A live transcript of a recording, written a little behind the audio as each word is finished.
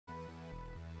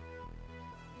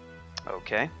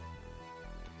Okay.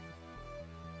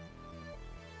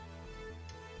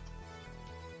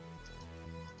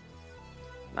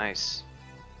 Nice.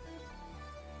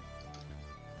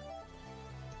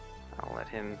 I'll let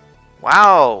him...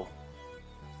 Wow!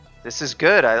 This is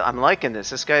good. I'm liking this.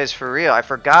 This guy is for real. I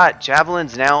forgot.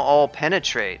 Javelins now all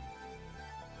penetrate.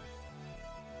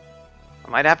 I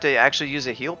might have to actually use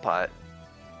a heal pot.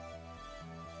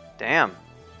 Damn.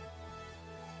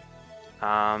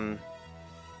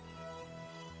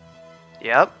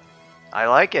 Yep. I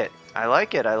like it. I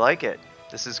like it. I like it.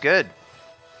 This is good.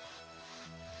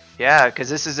 Yeah, because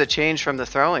this is a change from the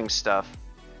throwing stuff.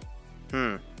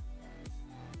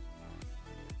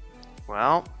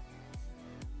 Well.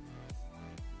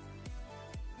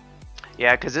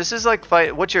 Yeah, because this is like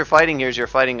what you're fighting here is you're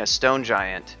fighting a stone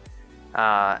giant.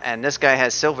 And this guy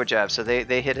has silver jabs, so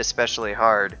they hit especially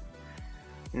hard.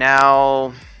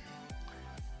 Now,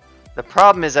 the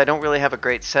problem is I don't really have a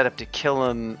great setup to kill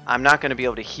him. I'm not going to be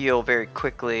able to heal very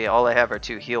quickly. All I have are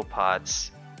 2 heal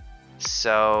pots.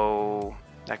 So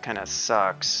that kind of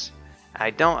sucks.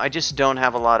 I just don't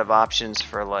have a lot of options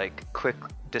for like quick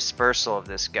dispersal of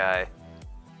this guy.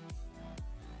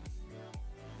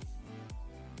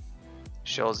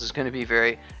 Shoals is going to be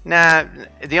very... Nah,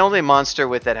 the only monster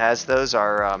with that has those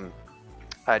are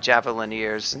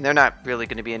Javelineers, and they're not really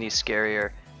going to be any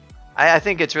scarier. I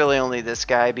think it's really only this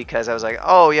guy because I was like,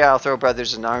 oh yeah, I'll throw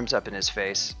Brothers in Arms up in his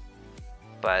face.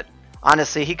 But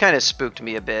honestly, he kind of spooked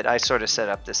me a bit. I sort of set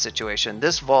up this situation.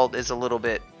 This vault is a little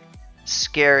bit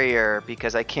scarier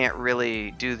because I can't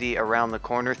really do the around the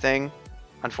corner thing,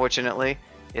 unfortunately.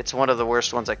 It's one of the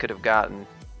worst ones I could have gotten.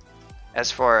 As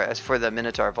far as for the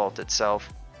Minotaur vault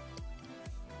itself,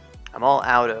 I'm all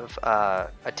out of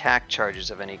attack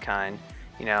charges of any kind.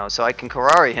 You know, so I can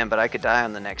Karari him, but I could die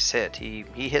on the next hit. He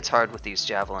hits hard with these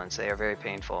javelins. They are very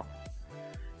painful.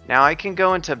 Now I can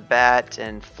go into bat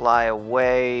and fly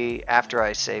away after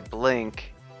I say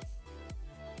blink.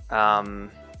 But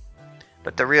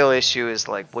the real issue is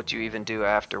like what you even do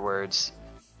afterwards.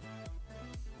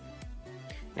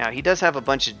 Now he does have a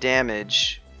bunch of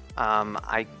damage.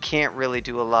 I can't really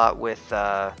do a lot with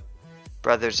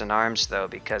Brothers in Arms though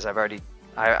because I've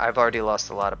already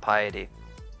lost a lot of piety.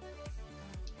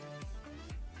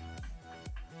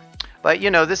 But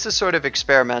you know, this is sort of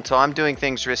experimental. I'm doing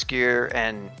things riskier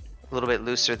and a little bit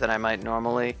looser than I might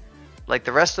normally. Like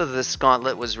the rest of this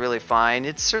gauntlet was really fine.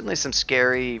 It's certainly some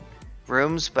scary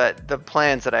rooms, but the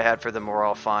plans that I had for them were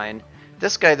all fine.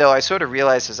 This guy though, I sort of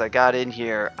realized as I got in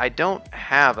here, I don't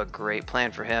have a great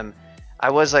plan for him.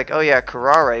 I was like, oh yeah,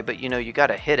 Karare, but you know, you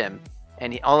gotta hit him.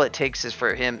 And all it takes is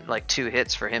for him, like 2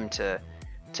 hits for him to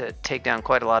take down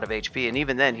quite a lot of HP. And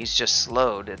even then, he's just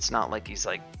slowed. It's not like he's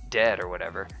like dead or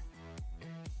whatever.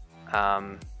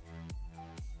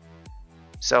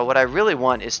 So what I really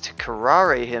want is to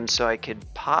Karare him so I could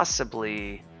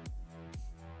possibly...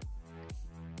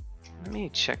 Let me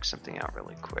check something out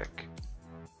really quick.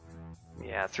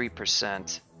 Yeah,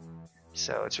 3%.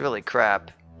 So it's really crap.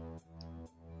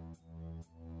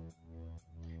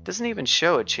 Doesn't even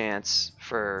show a chance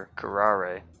for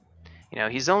Karare. You know,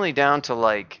 he's only down to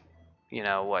like, you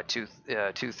know, what,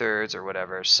 two-thirds or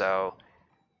whatever. So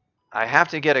I have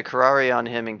to get a Karare on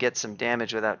him and get some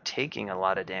damage without taking a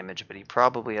lot of damage. But he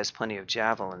probably has plenty of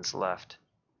javelins left.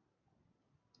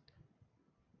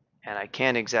 And I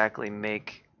can't exactly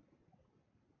make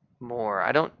more.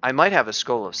 I might have a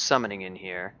Skull of Summoning in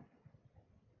here.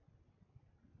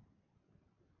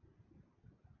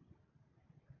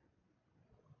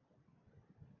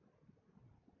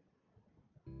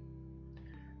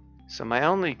 So my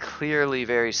only clearly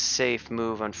very safe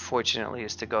move, unfortunately,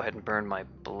 is to go ahead and burn my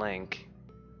blink.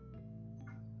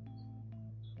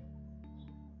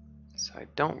 So I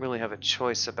don't really have a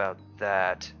choice about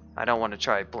that. I don't want to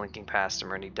try blinking past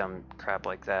him or any dumb crap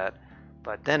like that.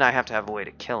 But then I have to have a way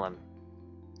to kill him.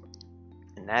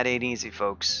 And that ain't easy,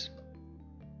 folks.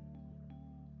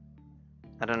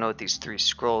 I don't know what these 3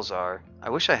 scrolls are. I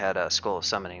wish I had a Skull of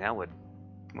Summoning. That would,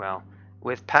 well,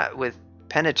 with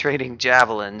penetrating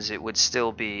javelins, it would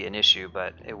still be an issue,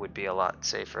 but it would be a lot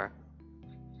safer.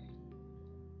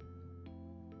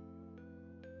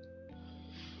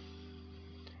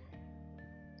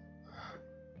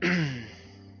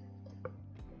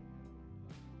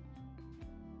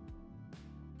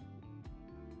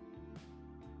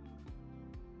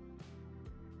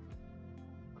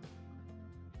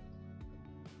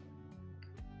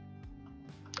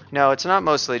 No, it's not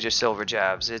mostly just silver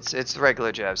jabs. It's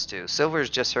regular jabs too. Silvers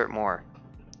just hurt more.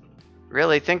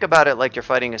 Really, think about it like you're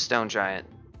fighting a stone giant.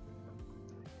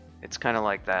 It's kind of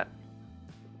like that.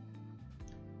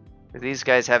 These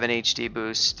guys have an HD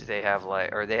boost. They have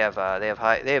like, or they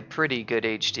have pretty good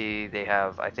HD. They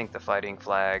have, I think, the fighting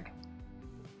flag.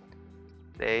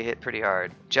 They hit pretty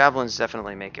hard. Javelins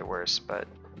definitely make it worse, but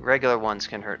regular ones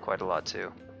can hurt quite a lot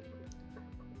too.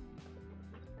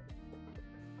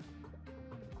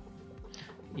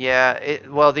 Yeah,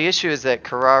 well, the issue is that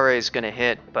Karare is going to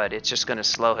hit, but it's just going to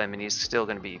slow him, and he's still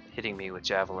going to be hitting me with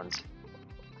javelins.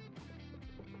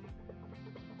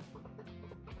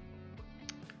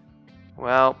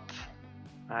 Well,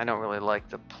 I don't really like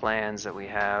the plans that we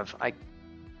have. I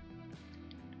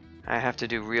have to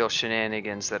do real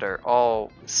shenanigans that are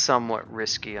all somewhat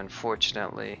risky,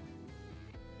 unfortunately.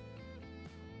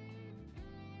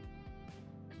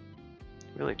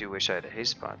 Really do wish I had a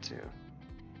haste spot too.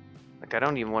 Like, I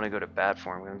don't even want to go to bat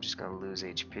for him. I'm just going to lose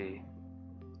HP.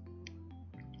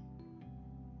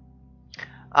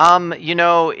 You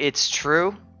know, it's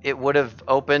true. It would have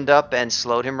opened up and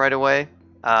slowed him right away.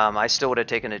 I still would have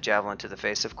taken a javelin to the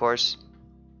face, of course.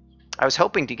 I was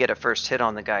hoping to get a first hit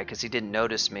on the guy because he didn't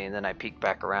notice me, and then I peeked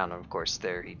back around, and of course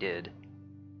there he did.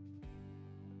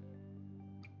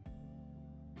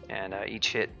 And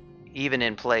each hit, even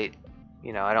in plate,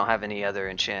 you know, I don't have any other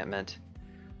enchantment.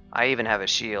 I even have a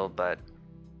shield, but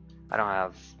I don't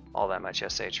have all that much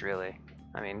SH really.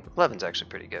 I mean, 11's actually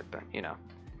pretty good, but you know.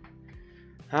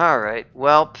 Alright,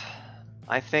 well,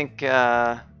 I think, you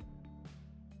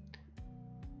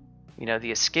know,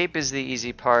 the escape is the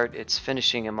easy part. It's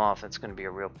finishing him off that's going to be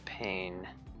a real pain.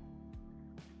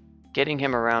 Getting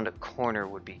him around a corner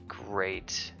would be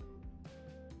great.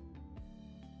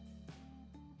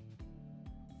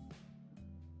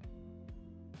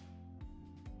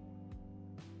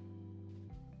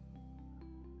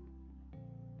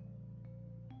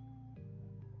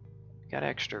 Got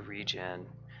extra regen.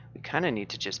 We kind of need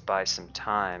to just buy some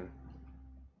time.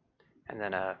 And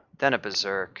then a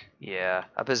berserk. Yeah,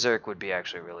 a berserk would be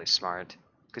actually really smart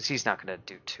because he's not going to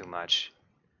do too much.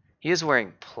 He is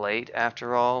wearing plate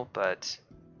after all, but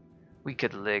we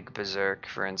could lig berserk,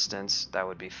 for instance. That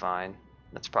would be fine.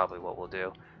 That's probably what we'll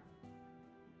do.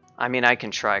 I mean, I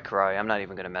can try Karai. I'm not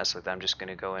even going to mess with it. I'm just going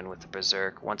to go in with the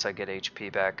berserk once I get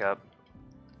HP back up.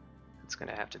 That's going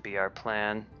to have to be our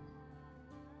plan.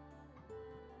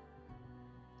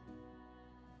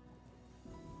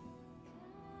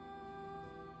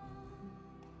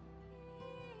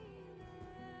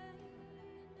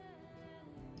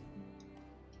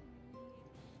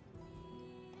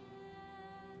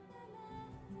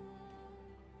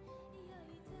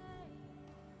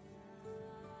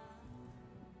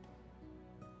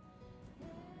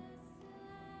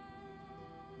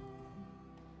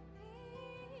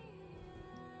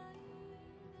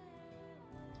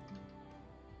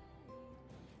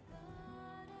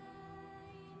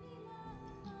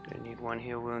 Gonna need 1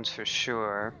 heal wounds for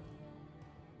sure.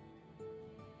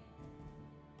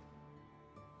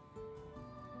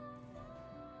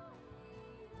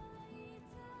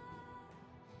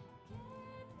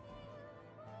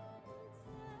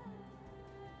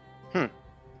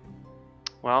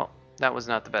 Well, that was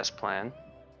not the best plan.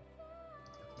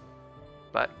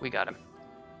 But we got him.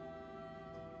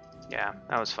 Yeah,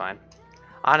 that was fine.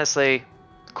 Honestly,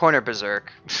 corner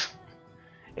berserk.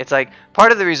 It's like,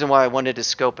 part of the reason why I wanted to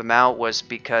scope him out was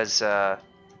because I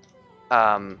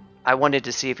wanted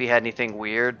to see if he had anything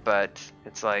weird, but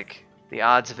it's like, the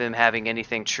odds of him having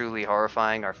anything truly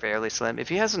horrifying are fairly slim. If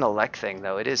he has an elect thing,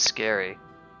 though, it is scary.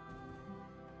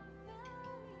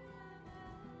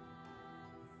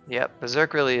 Yep,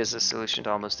 berserk really is a solution to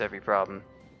almost every problem.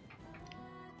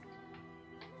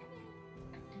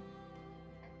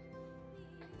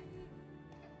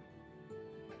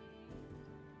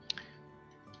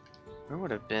 There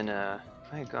would have been a...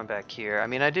 I had gone back here. I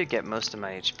mean, I did get most of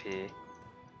my HP.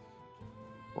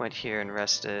 Went here and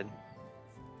rested.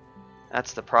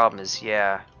 That's the problem is,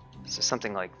 yeah. So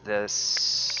something like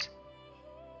this.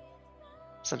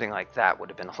 Something like that would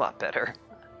have been a lot better.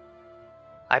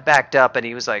 I backed up and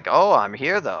he was like, oh, I'm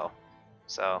here though.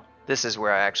 So this is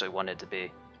where I actually wanted to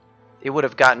be. It would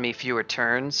have gotten me fewer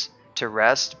turns to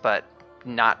rest, but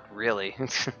not really.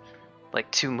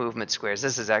 Like 2 movement squares.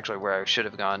 This is actually where I should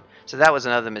have gone. So that was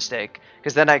another mistake.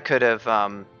 Because then I could have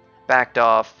backed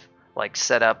off, like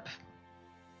set up...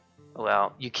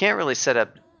 Well, you can't really set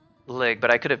up lig, but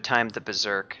I could have timed the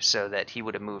berserk so that he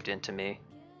would have moved into me.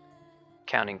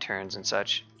 Counting turns and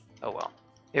such. Oh well.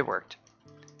 It worked.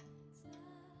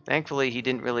 Thankfully, he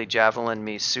didn't really javelin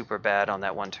me super bad on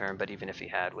that one turn, but even if he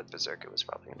had with berserk, it was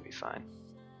probably going to be fine.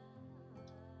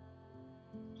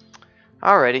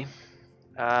 Alrighty.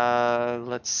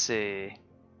 Let's see.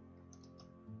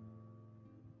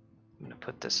 I'm going to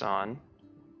put this on.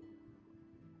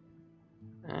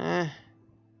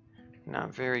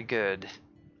 Not very good,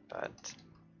 but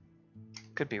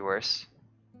could be worse.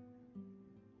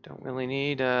 Don't really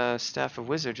need a Staff of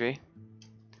Wizardry.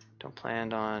 Don't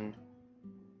plan on...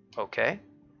 Okay.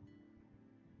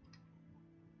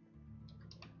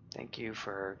 Thank you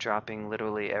for dropping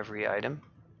literally every item.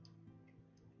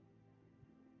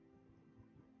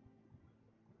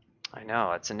 I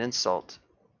know, it's an insult.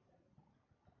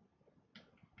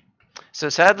 So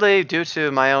sadly, due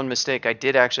to my own mistake, I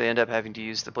did actually end up having to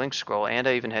use the Blink Scroll, and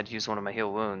I even had to use one of my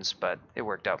heal wounds, but it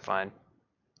worked out fine.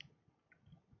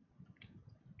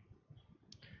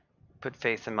 Put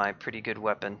faith in my pretty good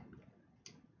weapon.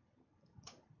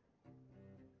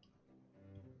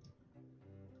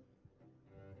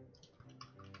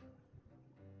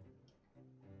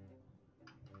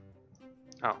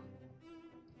 Oh.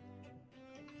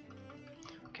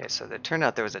 Okay, so it turned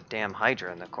out there was a damn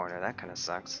Hydra in the corner. That kind of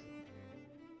sucks.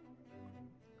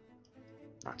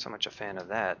 Not so much a fan of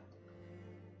that.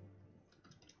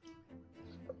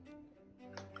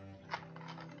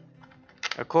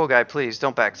 A cool guy, please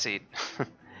don't backseat.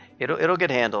 It'll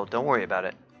get handled. Don't worry about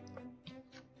it.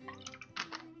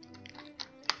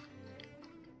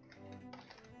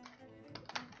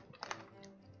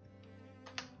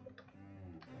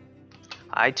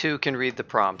 I too can read the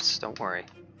prompts. Don't worry.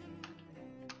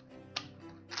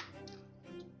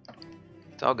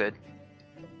 It's all good.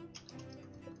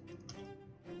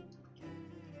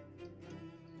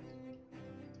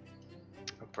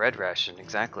 A bread ration,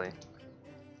 exactly.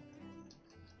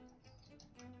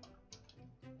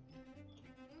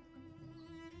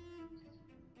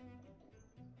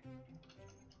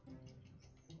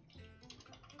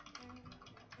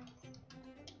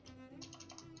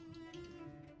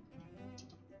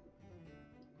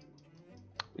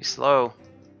 Be slow.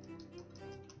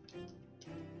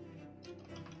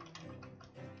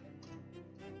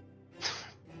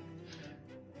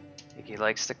 I think he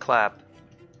likes to clap.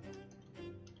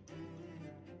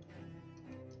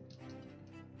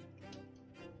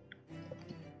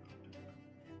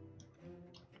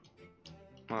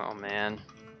 Oh man.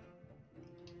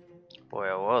 Boy,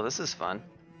 oh whoa, this is fun.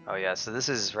 Oh yeah, so this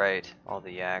is right, all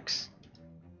the yaks.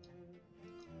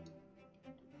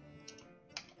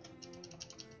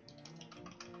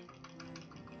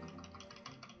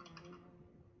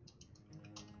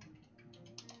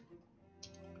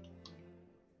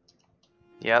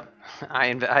 Yep,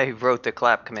 I wrote the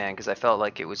clap command because I felt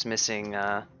like it was missing.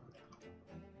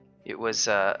 It was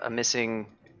missing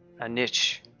a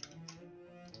niche.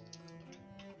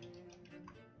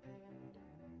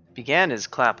 Began as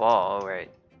clap all. Oh,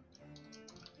 right.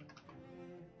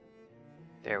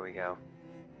 There we go.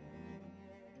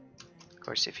 Of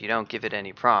course, if you don't give it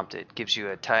any prompt, it gives you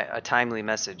a timely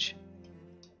message.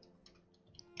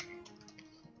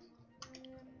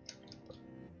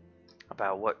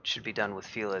 About what should be done with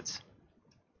Felids.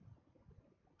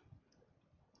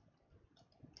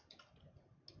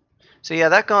 So yeah,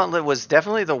 that gauntlet was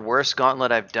definitely the worst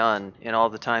gauntlet I've done in all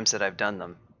the times that I've done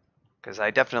them. Because I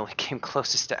definitely came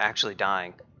closest to actually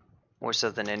dying. More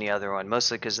so than any other one.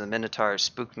 Mostly because the Minotaurs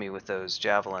spooked me with those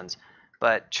javelins.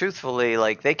 But truthfully,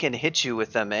 like, they can hit you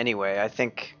with them anyway. I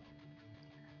think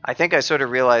I sort of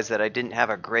realized that I didn't have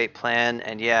a great plan.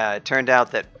 And yeah, it turned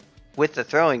out that with the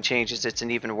throwing changes, it's an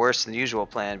even worse than usual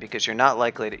plan. Because you're not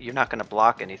going to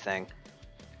block anything.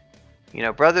 You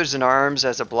know, Brothers in Arms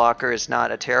as a blocker is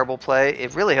not a terrible play.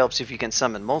 It really helps if you can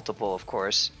summon multiple, of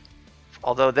course.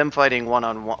 Although them fighting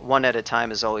one at a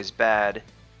time is always bad.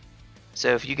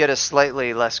 So if you get a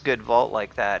slightly less good vault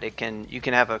like that, you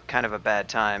can have a kind of a bad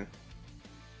time.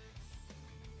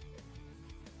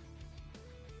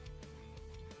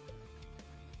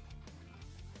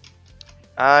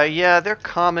 Yeah, they're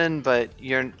common, but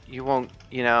you won't,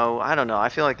 you know, I don't know. I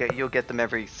feel like you'll get them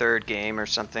every third game or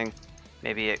something.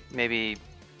 Maybe it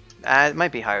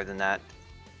might be higher than that.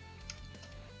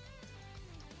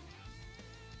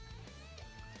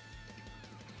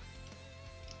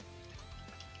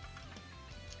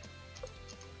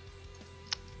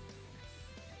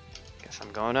 Guess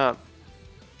I'm going up.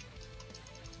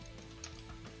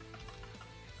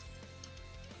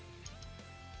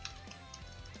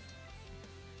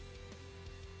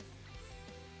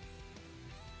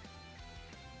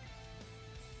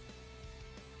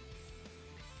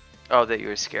 Oh, that you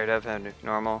were scared of and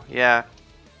normal? Yeah.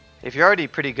 If you're already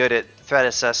pretty good at threat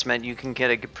assessment, you can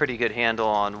get a pretty good handle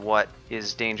on what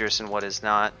is dangerous and what is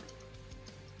not.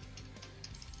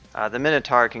 The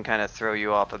Minotaur can kind of throw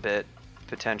you off a bit,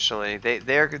 potentially.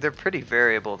 They're pretty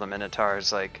variable, the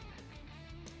Minotaurs. Like,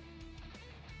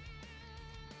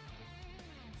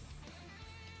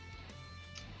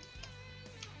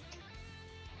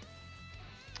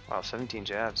 Wow, 17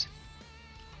 jabs.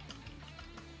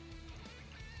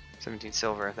 17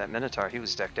 silver. That Minotaur, he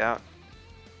was decked out.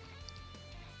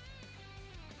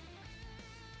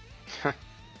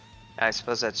 I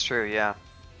suppose that's true, yeah.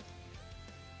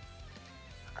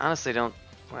 Honestly, don't...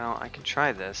 Well, I can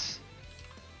try this.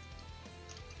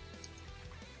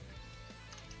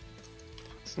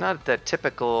 It's not the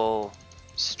typical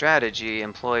strategy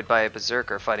employed by a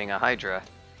berserker fighting a Hydra.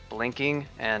 Blinking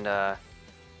and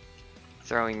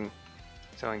throwing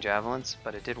javelins,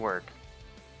 but it did work.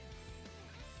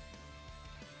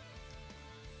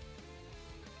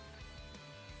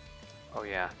 Oh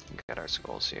yeah, we got our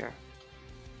skulls here.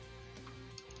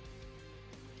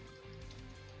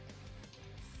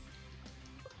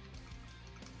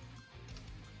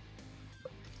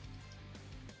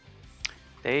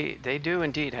 They do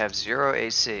indeed have 0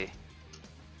 AC.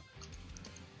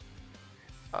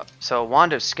 So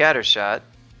Wand of Scattershot,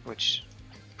 which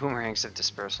boomerangs of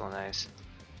dispersal, nice.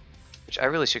 Which I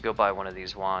really should go buy one of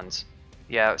these wands.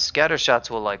 Yeah, Scattershots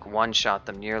will like one-shot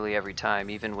them nearly every time,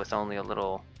 even with only a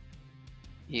little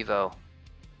Evo.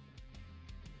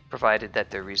 Provided that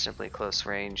they're reasonably close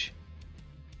range.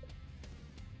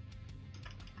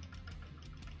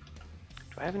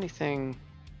 Do I have anything?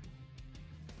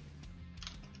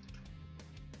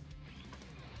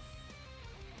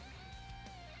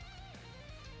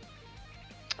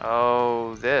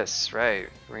 Oh, this, right.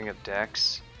 Ring of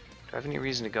Dex. Do I have any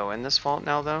reason to go in this vault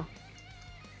now, though?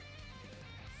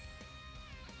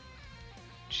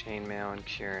 Chainmail and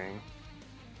Curing.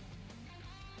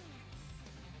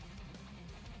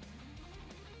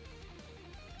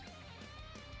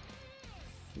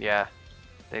 Yeah,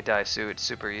 they die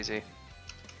super easy.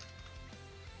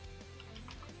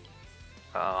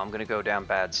 I'm gonna go down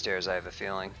bad stairs, I have a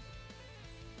feeling.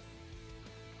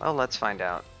 Well, let's find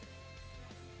out.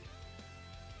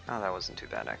 Oh, that wasn't too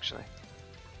bad, actually.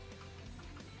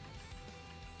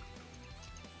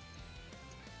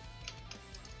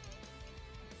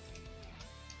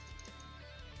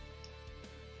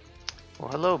 Well,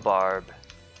 hello, Barb.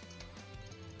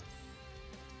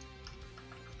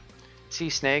 Sea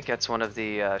Snake, that's one of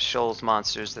the Shoals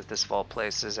monsters that this vault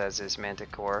places, as is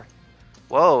Manticore.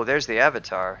 Whoa, there's the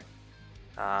Avatar.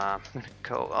 I'm gonna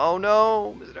go. Oh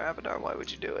no, Mr. Avatar, why would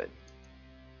you do it?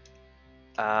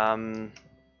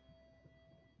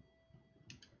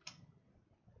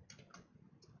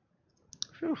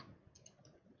 Whew.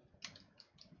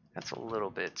 That's a little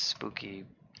bit spooky,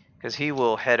 because he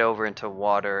will head over into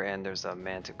water and there's a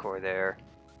Manticore there.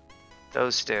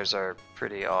 Those stairs are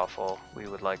pretty awful. We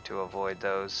would like to avoid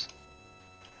those.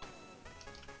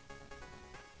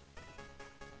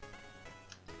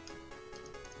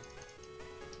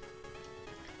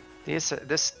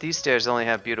 These stairs only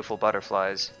have beautiful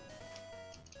butterflies.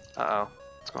 Uh-oh,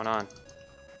 what's going on?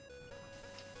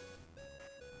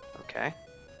 Okay.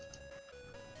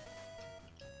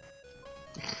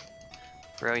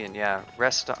 Brilliant, yeah.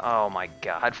 Rest. Oh my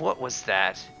god, what was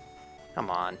that? Come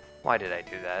on, why did I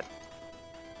do that?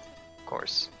 Of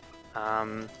course.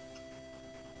 Well,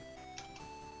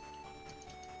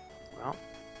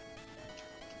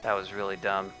 that was really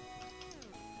dumb.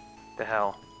 The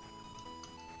hell.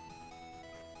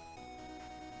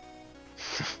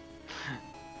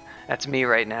 That's me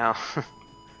right now.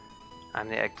 I'm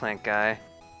the eggplant guy.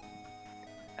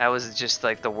 That was just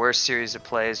like the worst series of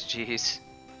plays, jeez.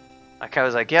 Like I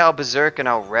was like, yeah, I'll berserk and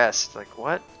I'll rest. Like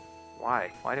what?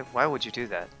 Why? Why would you do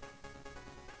that?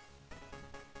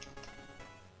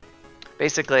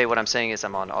 Basically what I'm saying is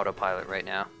I'm on autopilot right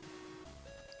now.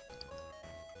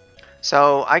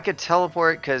 So I could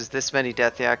teleport because this many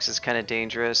Death Yaks is kind of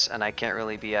dangerous and I can't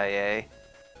really BIA.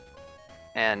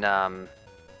 And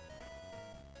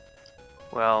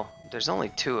well, there's only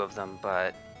 2 of them,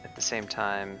 but at the same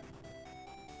time,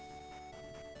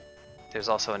 there's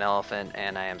also an elephant,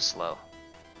 and I am slow.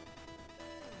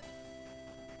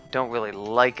 Don't really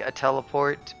like a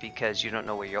teleport because you don't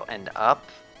know where you'll end up.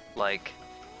 Like,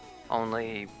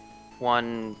 only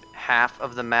 1/2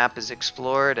 of the map is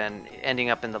explored, and ending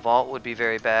up in the vault would be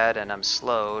very bad, and I'm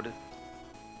slowed.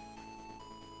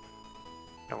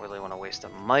 Don't really want to waste a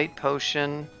might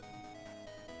potion.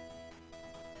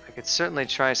 I could certainly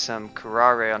try some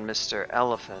Curare on Mr.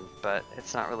 Elephant, but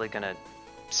it's not really going to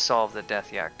solve the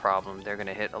Death Yak problem. They're going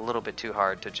to hit a little bit too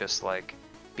hard to just, like,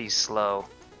 be slow.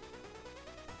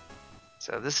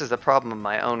 So this is the problem of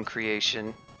my own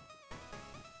creation.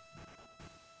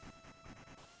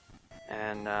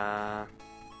 And, now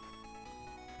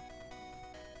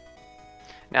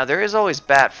there is always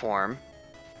bat form.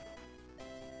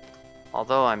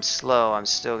 Although I'm slow, I'm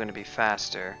still going to be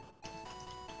faster.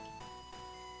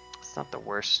 It's not the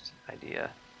worst idea.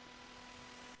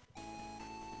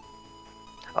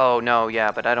 Oh, no,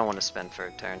 yeah, but I don't want to spend for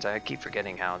turns. I keep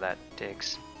forgetting how that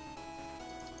takes.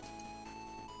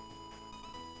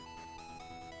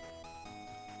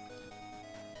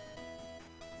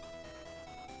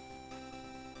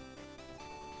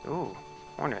 Ooh,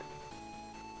 Hornet.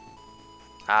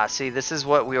 Ah, see, this is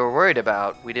what we were worried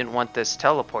about. We didn't want this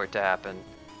teleport to happen.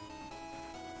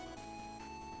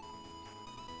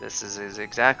 This is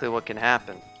exactly what can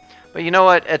happen. But you know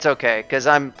what? It's okay, because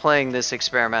I'm playing this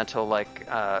experimental like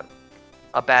a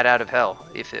bat out of hell,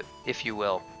 if you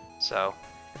will. So,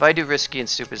 if I do risky and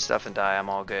stupid stuff and die, I'm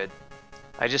all good.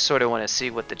 I just sort of want to see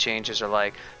what the changes are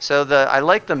like. So I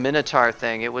like the Minotaur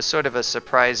thing. It was sort of a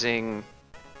surprising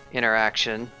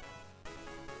interaction.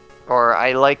 Or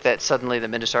I like that suddenly the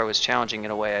Minotaur was challenging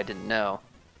in a way I didn't know.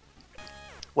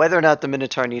 Whether or not the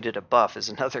Minotaur needed a buff is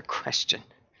another question.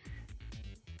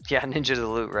 Yeah, Ninja to the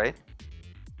loot, right?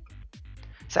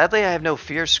 Sadly, I have no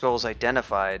fear scrolls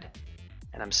identified,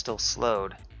 and I'm still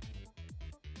slowed.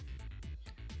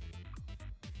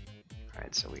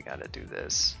 Alright, so we gotta do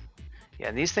this. Yeah,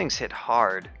 and these things hit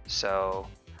hard, so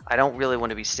I don't really want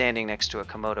to be standing next to a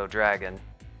Komodo dragon.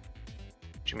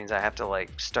 Which means I have to,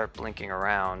 like, start blinking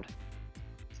around.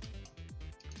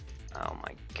 Oh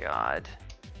my god.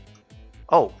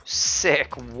 Oh,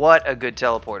 sick! What a good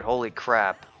teleport. Holy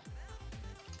crap.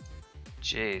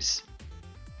 Jeez.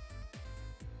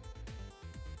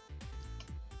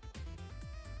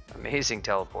 Amazing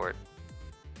teleport.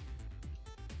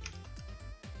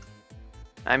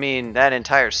 I mean, that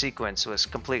entire sequence was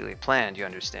completely planned, you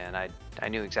understand. I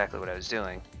knew exactly what I was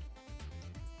doing.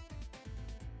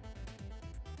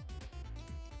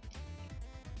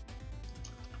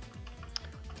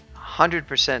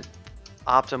 %100%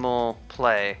 optimal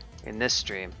play in this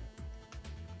stream.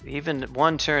 Even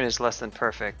one turn is less than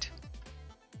perfect.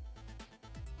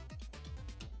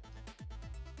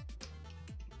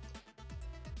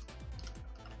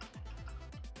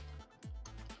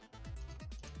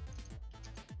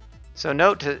 So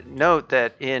note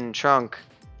that in Trunk,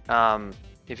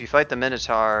 if you fight the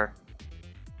Minotaur,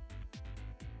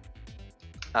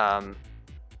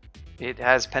 it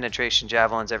has penetration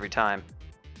javelins every time.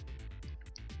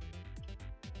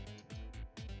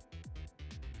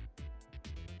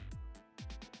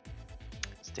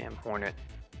 This damn Hornet.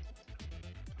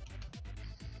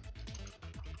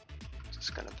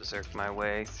 Just gonna berserk my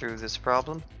way through this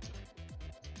problem.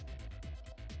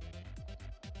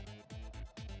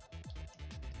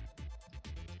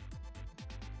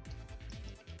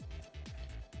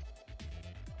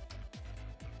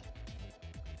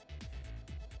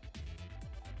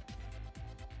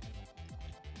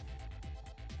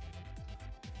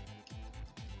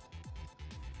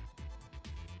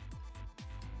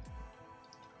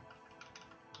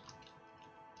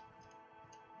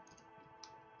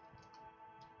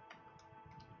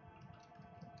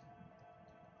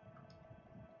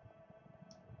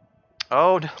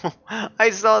 Oh no, I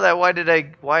saw that. Why did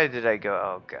I go?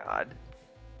 Oh god.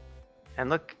 And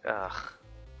look, ugh.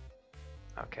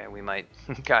 Okay, we might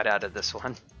got out of this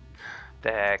one.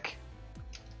 The heck.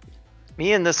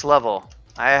 Me in this level.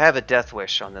 I have a death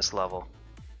wish on this level.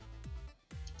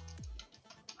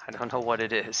 I don't know what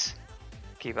it is.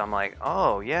 I'm like,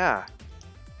 oh yeah.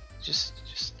 Just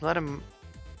let him.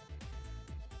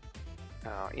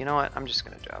 Oh, you know what? I'm just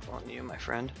gonna drop on you, my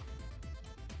friend.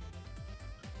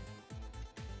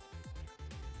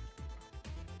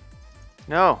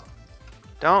 No,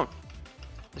 don't,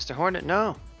 Mr. Hornet.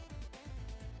 No.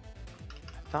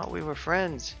 I thought we were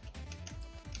friends.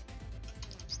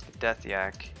 It's the Death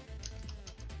Yak.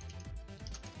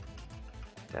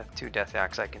 Two Death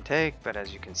Yaks I can take, but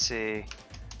as you can see,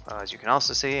 as you can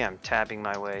also see, I'm tabbing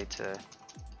my way to.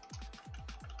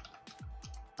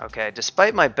 Okay,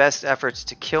 despite my best efforts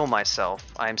to kill myself,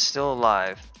 I am still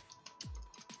alive.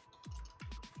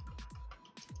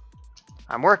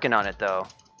 I'm working on it though.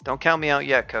 Don't count me out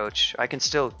yet, coach. I can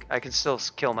still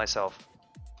kill myself.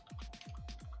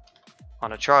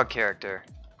 On a Trog character.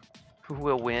 Who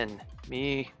will win?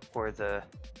 Me or the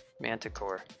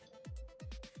Manticore?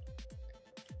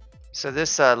 So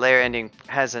this layer ending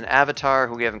has an avatar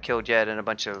who we haven't killed yet and a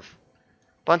bunch of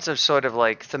sort of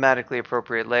like thematically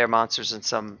appropriate layer monsters and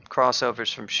some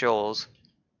crossovers from shoals.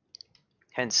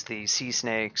 Hence the sea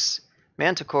snakes.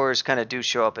 Manticores kind of do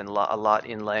show up in a lot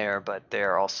in layer, but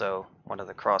they're also one of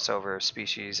the crossover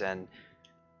species. And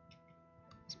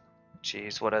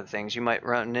geez, what other things? You might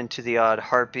run into the odd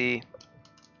harpy.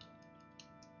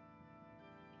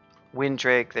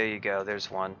 Windrake, there you go,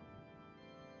 there's one.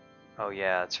 Oh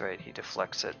yeah, that's right, he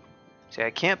deflects it. See,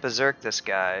 I can't berserk this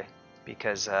guy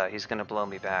because he's gonna blow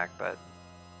me back, but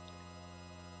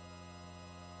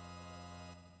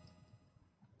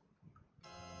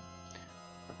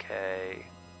Okay.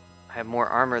 I have more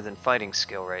armor than fighting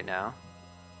skill right now.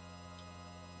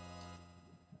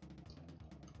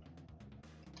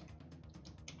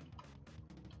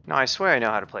 No, I swear I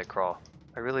know how to play crawl.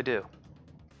 I really do.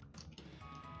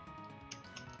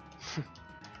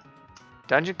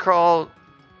 Dungeon crawl,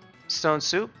 stone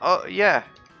soup. Oh yeah,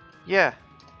 yeah.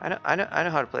 I know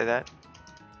how to play that.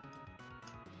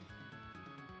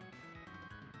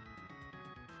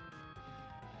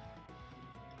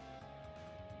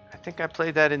 I think I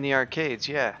played that in the arcades.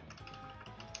 Yeah,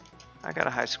 I got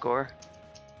a high score.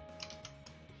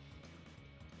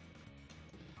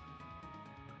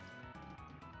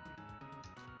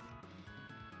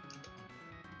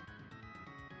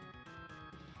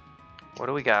 What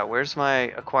do we got? Where's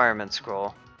my acquirement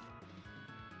scroll?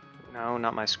 No,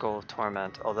 not my scroll of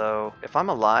torment. Although, if I'm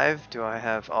alive, do I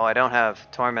have... Oh, I don't have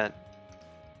torment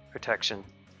protection.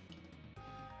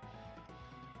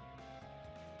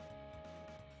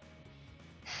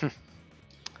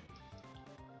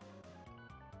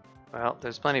 Well,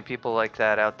 there's plenty of people like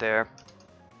that out there.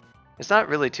 It's not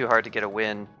really too hard to get a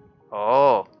win.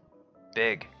 Oh,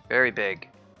 big. Very big.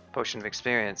 Potion of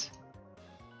experience.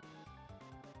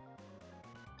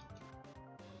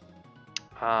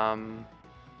 Um...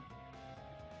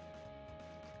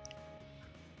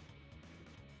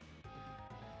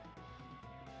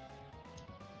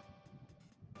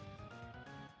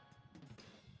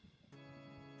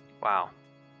 Wow.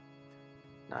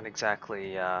 Not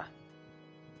exactly a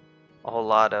whole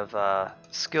lot of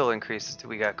skill increases that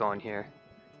we got going here.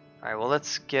 Alright, well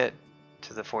let's get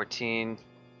to the 14.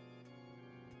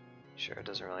 Sure, it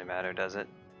doesn't really matter, does it?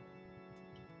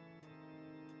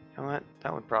 You know what?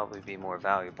 That would probably be more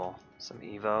valuable. Some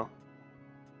Evo.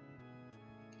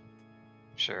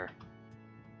 Sure.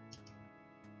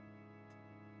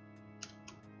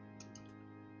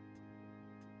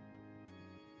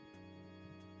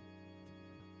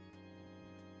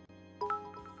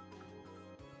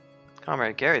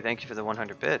 Comrade Gary, thank you for the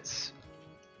 100 bits.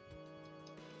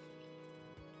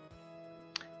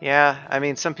 Yeah, I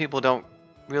mean, some people don't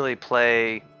really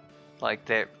play like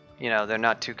they're, they're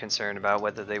not too concerned about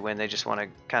whether they win. They just want to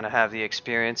kind of have the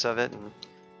experience of it. And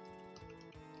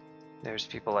there's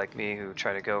people like me who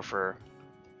try to go for,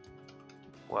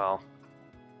 well,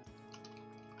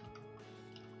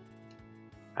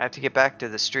 I have to get back to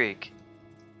the streak.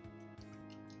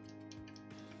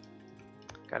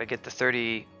 Gotta get the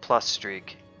 30 plus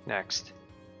streak next.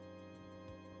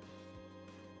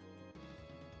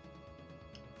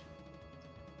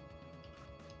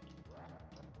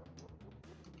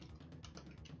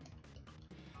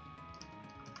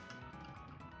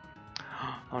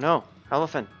 Oh no,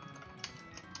 elephant.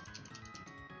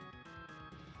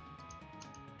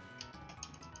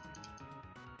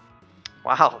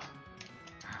 Wow.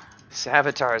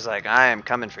 Savitar is like, I am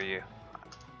coming for you.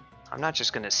 I'm not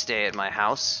just gonna stay at my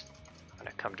house. I'm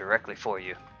gonna come directly for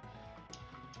you.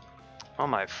 Oh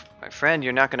my friend,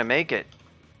 you're not gonna make it.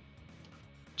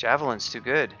 Javelin's too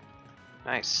good.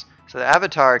 Nice. So the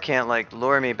Avatar can't like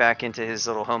lure me back into his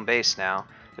little home base now.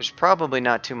 There's probably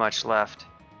not too much left.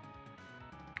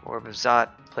 Orb of Zot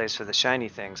plays for the shiny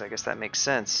things. I guess that makes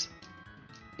sense.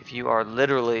 If you are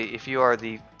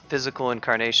the physical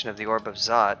incarnation of the Orb of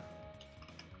Zot.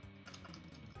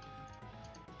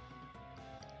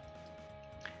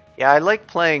 Yeah, I like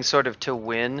playing sort of to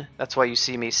win. That's why you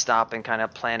see me stop and kind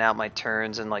of plan out my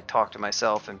turns and like talk to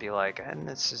myself and be like, and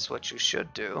this is what you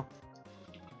should do.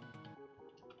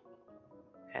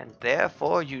 And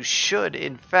therefore you should,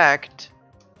 in fact,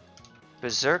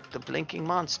 berserk the blinking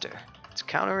monster. It's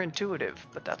counterintuitive,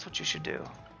 but that's what you should do.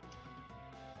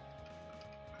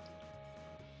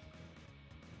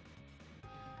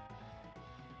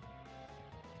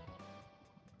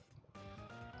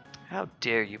 How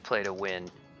dare you play to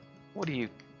win? What do you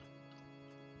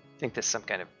think, this is some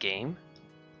kind of game?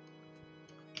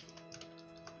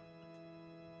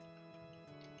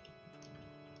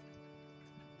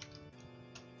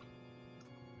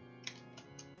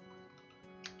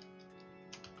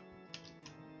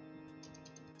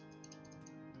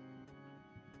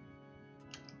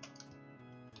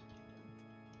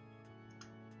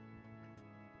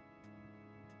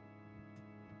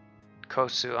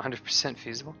 Kosu, 100%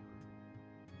 feasible.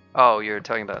 Oh, you're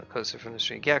talking about Kosu from the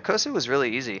street. Yeah, Kosu was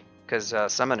really easy because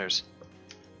summoners.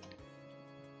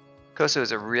 Kosu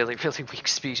is a really, really weak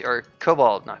species, or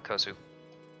Kobold, not Kosu.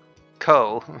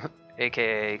 Ko,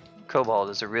 aka Kobold,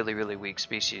 is a really, really weak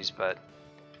species, but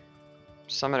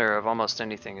summoner of almost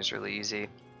anything is really easy.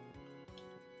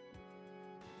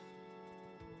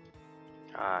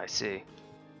 Ah, I see.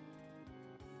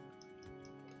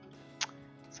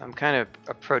 So I'm kind of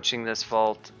approaching this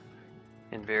vault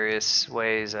in various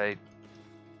ways. The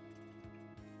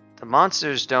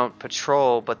monsters don't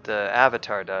patrol, but the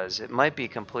avatar does. It might be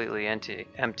completely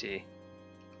empty.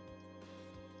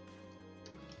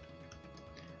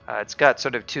 It's got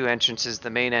sort of two entrances, the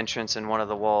main entrance and one of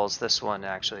the walls. This one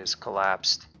actually is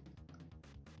collapsed.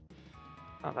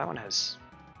 Oh, that one has...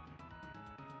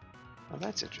 Oh,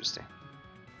 that's interesting.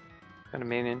 Got a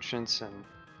main entrance and...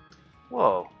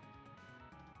 Whoa.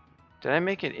 Did I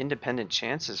make it independent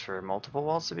chances for multiple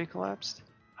walls to be collapsed?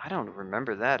 I don't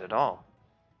remember that at all.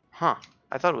 Huh.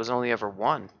 I thought it was only ever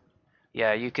one.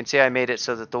 Yeah, you can see I made it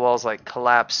so that the walls like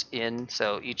collapse in,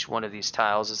 so each one of these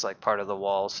tiles is like part of the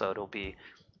wall, so it'll be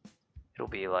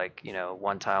like, you know,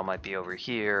 one tile might be over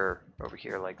here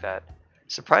like that.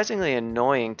 Surprisingly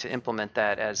annoying to implement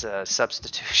that as a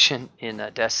substitution in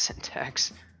a def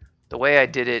syntax. The way I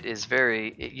did it is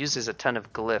it uses a ton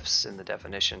of glyphs in the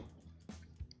definition.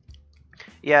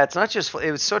 Yeah, it's not just,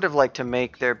 it was sort of like to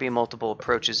make there be multiple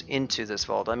approaches into this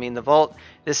vault. I mean, the vault,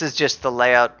 this is just the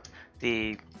layout,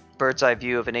 the bird's eye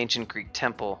view of an ancient Greek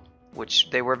temple,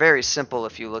 which they were very simple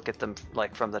if you look at them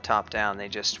like from the top down. They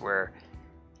just were,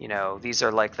 you know, these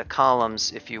are like the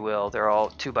columns, if you will. They're all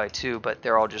 2 by 2, but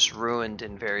they're all just ruined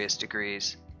in various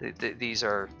degrees.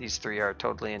 These three are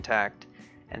totally intact.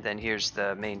 And then here's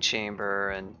the main chamber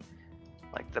and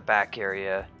like the back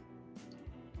area.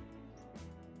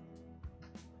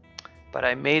 But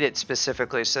I made it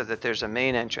specifically so that there's a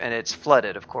main entrance, and it's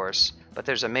flooded, of course, but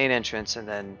there's a main entrance, and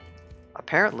then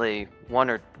apparently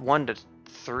 1 to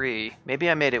 3, maybe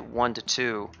I made it 1 to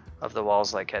 2 of the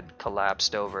walls like had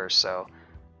collapsed over. So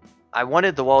I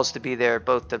wanted the walls to be there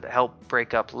both to help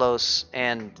break up Los,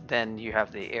 and then you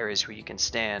have the areas where you can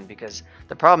stand, because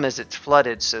the problem is it's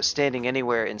flooded, so standing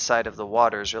anywhere inside of the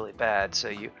water is really bad. So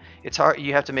it's hard.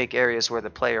 You have to make areas where the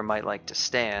player might like to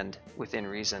stand within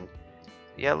reason.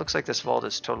 Yeah, it looks like this vault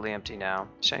is totally empty now.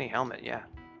 Shiny helmet, yeah.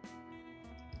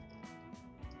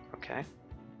 Okay.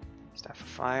 Staff of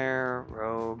Fire,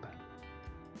 robe.